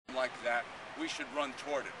like that, we should run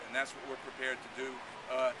toward it, and that's what we're prepared to do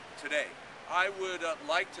today. I would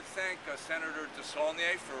like to thank Senator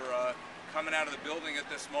DeSaulnier for coming out of the building at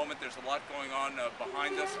this moment. There's a lot going on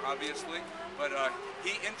behind us, obviously, but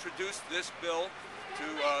he introduced this bill to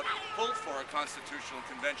pull for a constitutional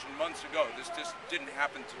convention months ago. This just didn't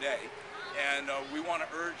happen today, and we want to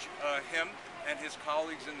urge him and his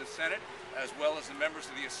colleagues in the Senate, as well as the members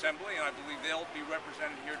of the Assembly, and I believe they'll be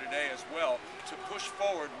represented here today as well, to push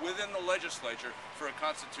forward within the legislature for a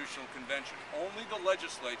constitutional convention. Only the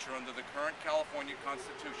legislature under the current California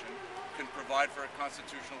Constitution can provide for a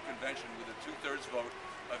constitutional convention with a 2/3 vote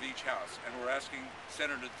of each house, and we're asking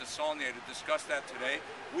Senator DeSaulnier to discuss that today.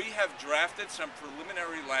 We have drafted some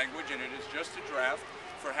preliminary language, and it is just a draft,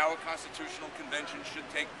 for how a constitutional convention should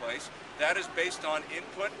take place. That is based on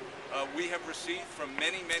input we have received from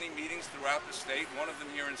many, many meetings throughout the state, one of them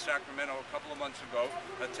here in Sacramento a couple of months ago,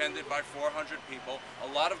 attended by 400 people. A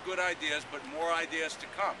lot of good ideas, but more ideas to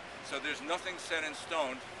come. So there's nothing set in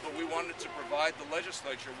stone, but we wanted to provide the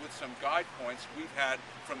legislature with some guide points we've had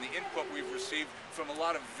from the input we've received from a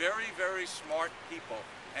lot of very, very smart people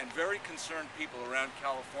and very concerned people around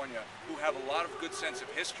California who have a lot of good sense of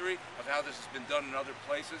history, of how this has been done in other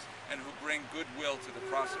places, and who bring goodwill to the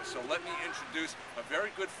process. So let me introduce a very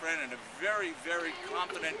good friend and a very, very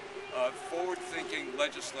competent, forward-thinking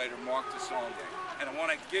legislator, Mark DeSaulnier. And I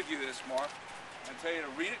want to give you this, Mark, and tell you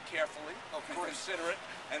to read it carefully, and consider it,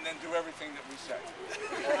 and then do everything that we say.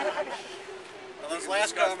 Well, those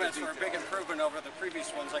last comments were a big improvement over the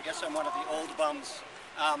previous ones. I guess I'm one of the old bums.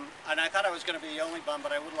 And I thought I was going to be the only bum,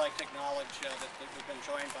 but I would like to acknowledge that we've been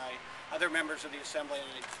joined by other members of the Assembly,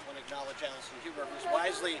 and I want to acknowledge Allison Huber, who's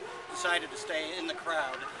wisely decided to stay in the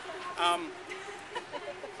crowd.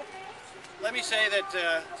 Let me say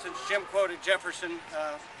that since Jim quoted Jefferson,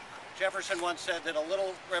 Jefferson once said that a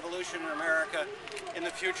little revolution in America in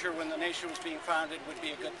the future when the nation was being founded would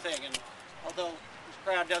be a good thing. And although this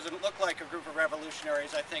crowd doesn't look like a group of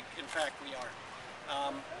revolutionaries, I think, in fact, we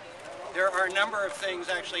are. There are a number of things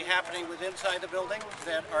actually happening inside the building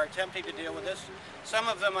that are attempting to deal with this. Some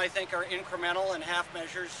of them I think are incremental and half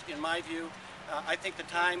measures in my view. I think the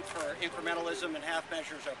time for incrementalism and half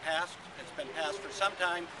measures are past. It's been passed for some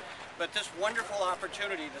time. But this wonderful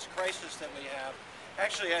opportunity, this crisis that we have,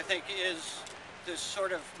 actually I think is this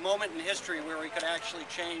sort of moment in history where we could actually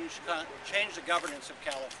change the governance of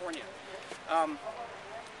California.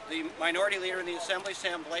 The minority leader in the Assembly,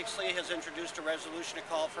 Sam Blakesley, has introduced a resolution to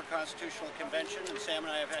call for a constitutional convention, and Sam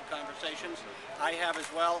and I have had conversations. I have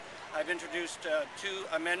as well. I've introduced 2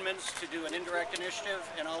 amendments to do an indirect initiative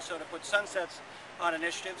and also to put sunsets on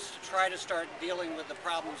initiatives to try to start dealing with the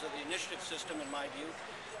problems of the initiative system, in my view.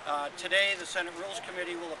 Today, the Senate Rules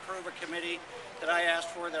Committee will approve a committee that I asked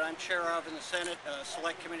for, that I'm chair of in the Senate,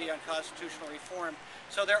 Select Committee on Constitutional Reform.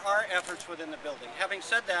 So there are efforts within the building. Having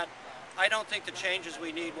said that, I don't think the changes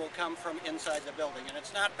we need will come from inside the building, and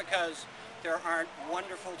it's not because there aren't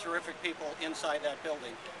wonderful, terrific people inside that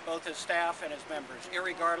building, both as staff and as members,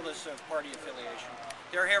 irregardless of party affiliation.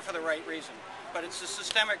 They're here for the right reason, but it's the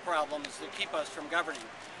systemic problems that keep us from governing.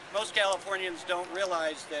 Most Californians don't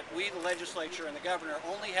realize that we, the legislature and the governor,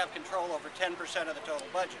 only have control over 10% of the total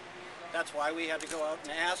budget. That's why we had to go out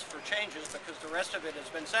and ask for changes, because the rest of it has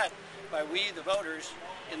been set by we, the voters,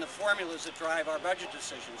 in the formulas that drive our budget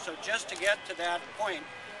decisions. So just to get to that point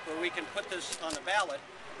where we can put this on the ballot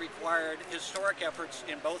required historic efforts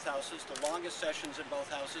in both houses, the longest sessions in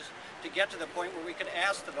both houses, to get to the point where we could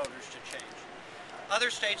ask the voters to change. Other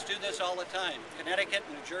states do this all the time. Connecticut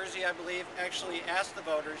and New Jersey, I believe, actually ask the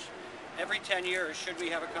voters every 10 years, should we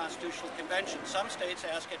have a constitutional convention? Some states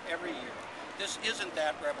ask it every year. This isn't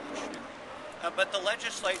that revolutionary. But the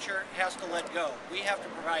legislature has to let go. We have to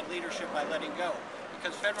provide leadership by letting go,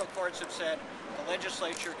 because federal courts have said the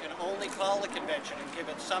legislature can only call the convention and give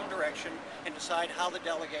it some direction and decide how the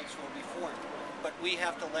delegates will be formed. But we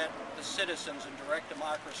have to let the citizens in direct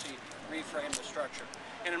democracy reframe the structure.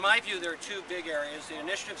 And in my view, there are 2 big areas. The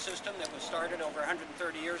initiative system that was started over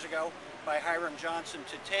 130 years ago by Hiram Johnson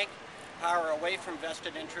to take power away from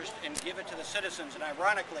vested interest and give it to the citizens. And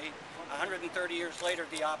ironically, 130 years later,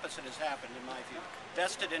 the opposite has happened, in my view.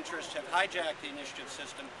 Vested interests have hijacked the initiative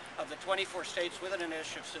system. Of the 24 states with an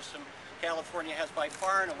initiative system, California has by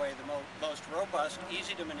far and away the most robust,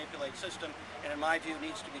 easy to manipulate system, and in my view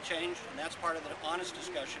needs to be changed, and that's part of the honest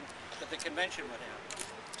discussion that the convention would have.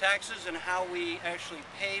 Taxes and how we actually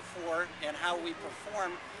pay for and how we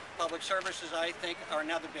perform public services, I think, are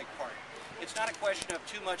another big part. It's not a question of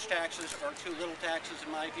too much taxes or too little taxes,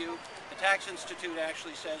 in my view. The Tax Institute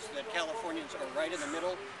actually says that Californians are right in the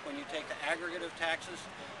middle when you take the aggregate of taxes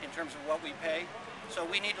in terms of what we pay. So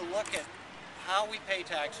we need to look at how we pay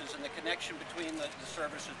taxes and the connection between the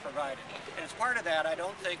services provided. And as part of that, I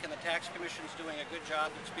don't think, and the Tax Commission's doing a good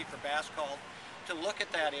job that Speaker Bass called, to look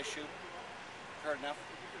at that issue. Heard enough?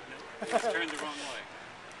 No, it's turned the wrong way.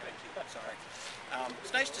 Thank you. Sorry.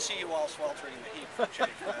 It's nice to see you all sweltering in the heat for a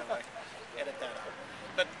change, by the way. Edit that out.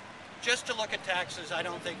 But just to look at taxes, I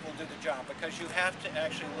don't think will do the job, because you have to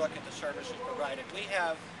actually look at the services provided. We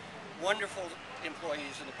have wonderful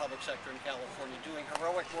employees in the public sector in California doing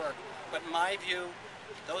heroic work, but in my view,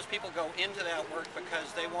 those people go into that work because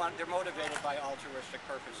they're motivated by altruistic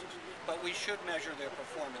purposes. But we should measure their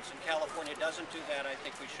performance, and California doesn't do that. I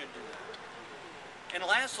think we should do that. And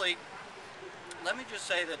lastly, let me just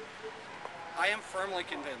say that I am firmly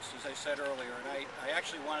convinced, as I said earlier, and I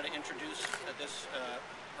actually wanted to introduce this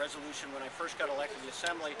resolution when I first got elected to the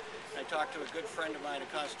Assembly. I talked to a good friend of mine, a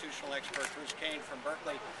constitutional expert, Bruce Kane from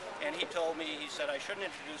Berkeley, and he told me, he said I shouldn't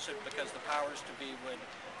introduce it because the powers to be would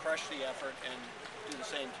crush the effort and do the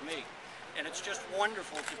same to me. And it's just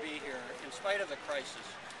wonderful to be here, in spite of the crisis,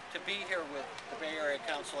 to be here with the Bay Area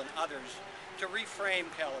Council and others to reframe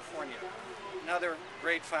California. Another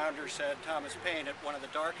great founder said, Thomas Paine, at one of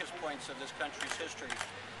the darkest points of this country's history,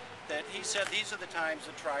 that he said these are the times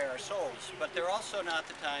that try our souls, but they're also not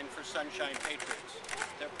the time for sunshine patriots.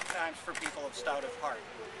 They're times for people of stout of heart.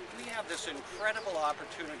 We have this incredible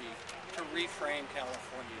opportunity to reframe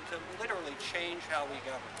California, to literally change how we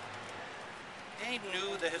govern. Paine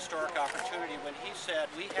knew the historic opportunity when he said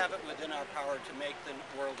we have it within our power to make the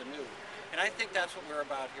world anew. And I think that's what we're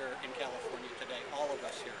about here in California today, all of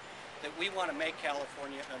us here. That we want to make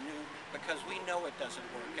California anew because we know it doesn't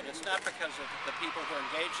work. And it's not because of the people who are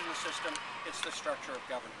engaged in the system, it's the structure of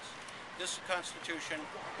governance. This Constitution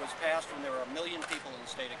was passed when there were 1 million people in the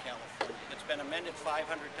state of California. It's been amended 500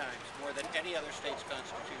 times, more than any other state's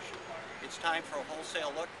Constitution. It's time for a wholesale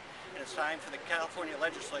look, and it's time for the California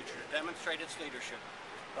legislature to demonstrate its leadership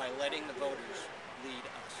by letting the voters lead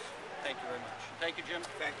us. Thank you very much. Thank you, Jim.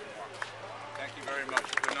 Thank you, Mark. Thank you very much.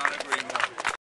 Could not agree more.